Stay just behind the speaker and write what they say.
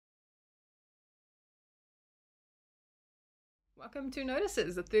Welcome to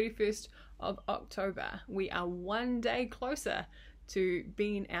Notices, the 31st of October. We are one day closer to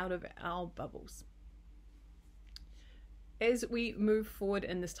being out of our bubbles. As we move forward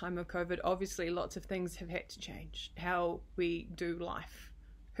in this time of COVID, obviously lots of things have had to change. How we do life,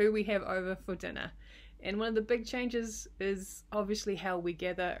 who we have over for dinner. And one of the big changes is obviously how we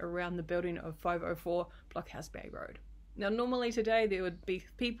gather around the building of 504 Blockhouse Bay Road. Now, normally today there would be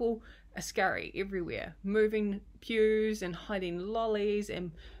people a scurry everywhere, moving pews and hiding lollies and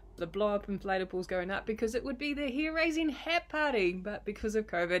the blow-up inflatables going up because it would be the hair-raising hat party. But because of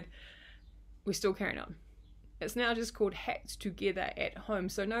COVID, we're still carrying on. It's now just called Hats Together at Home.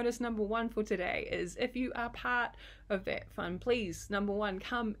 So notice number one for today is, if you are part of that fun, please, number one,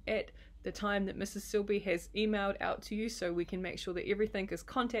 come at the time that Mrs. Silby has emailed out to you so we can make sure that everything is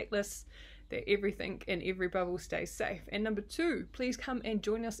contactless, that everything in every bubble stays safe. And number two, please come and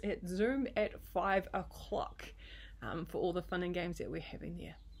join us at Zoom at 5 o'clock for all the fun and games that we're having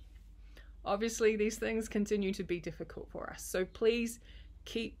there. Obviously, these things continue to be difficult for us, so please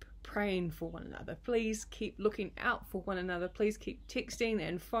keep praying for one another. Please keep looking out for one another. Please keep texting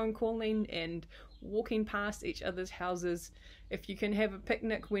and phone calling and walking past each other's houses. If you can have a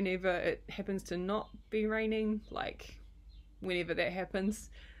picnic whenever it happens to not be raining, like whenever that happens,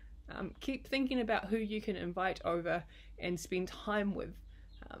 keep thinking about who you can invite over and spend time with.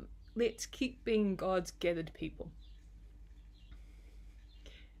 Let's keep being God's gathered people.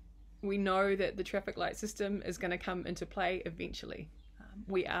 We know that the traffic light system is going to come into play eventually.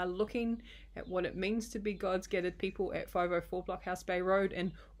 We are looking at what it means to be God's gathered people at 504 Blockhouse Bay Road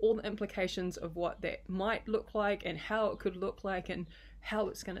and all the implications of what that might look like and how it could look like and how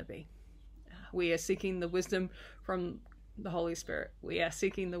it's going to be. We are seeking the wisdom from the Holy Spirit. We are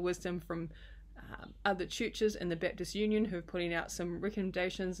seeking the wisdom from other churches in the Baptist Union who are putting out some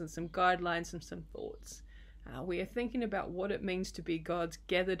recommendations and some guidelines and some thoughts. We are thinking about what it means to be God's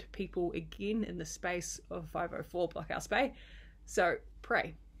gathered people again in the space of 504 Blockhouse Bay. So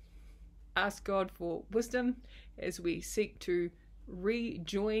pray. Ask God for wisdom as we seek to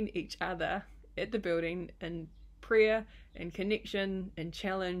rejoin each other at the building in prayer and connection and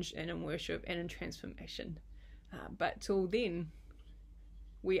challenge and in worship and in transformation. But till then,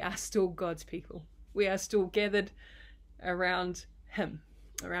 we are still God's people. We are still gathered around Him,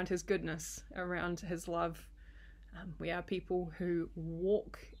 around His goodness, around His love. We are people who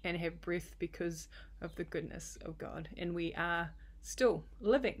walk and have breath because of the goodness of God. And we are still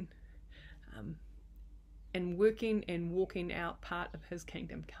living and working and walking out part of His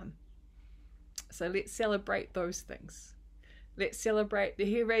kingdom come. So let's celebrate those things. Let's celebrate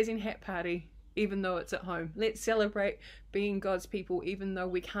the hair-raising hat party, even though it's at home. Let's celebrate being God's people, even though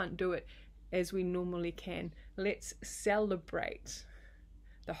we can't do it as we normally can. Let's celebrate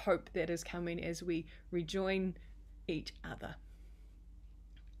the hope that is coming as we rejoin each other.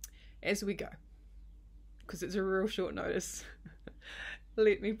 As we go, because it's a real short notice,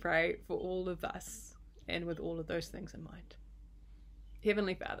 let me pray for all of us and with all of those things in mind.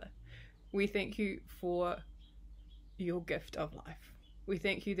 Heavenly Father, we thank you for your gift of life. We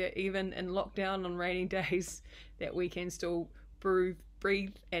thank you that even in lockdown on rainy days that we can still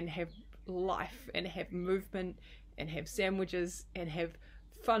breathe and have life and have movement and have sandwiches and have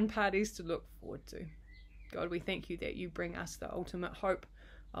fun parties to look forward to. God, we thank you that you bring us the ultimate hope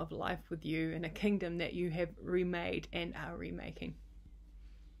of life with you in a kingdom that you have remade and are remaking.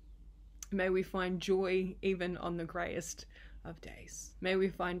 May we find joy even on the greyest of days. May we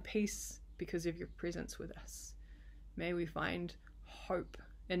find peace because of your presence with us. May we find hope,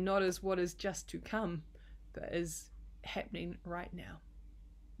 and not as what is just to come, but is happening right now.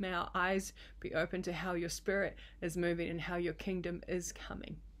 May our eyes be open to how your Spirit is moving and how your kingdom is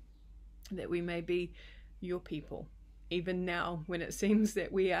coming, that we may be your people, even now when it seems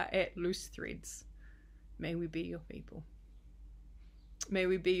that we are at loose threads. May we be your people. May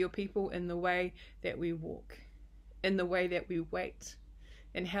we be your people in the way that we walk, in the way that we wait,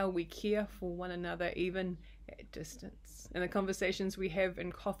 and how we care for one another even at distance, in the conversations we have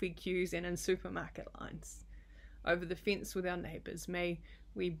in coffee queues and in supermarket lines, over the fence with our neighbours. May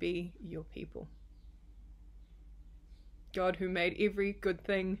we be your people. God, who made every good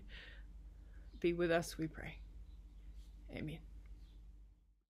thing, be with us, we pray. Amen.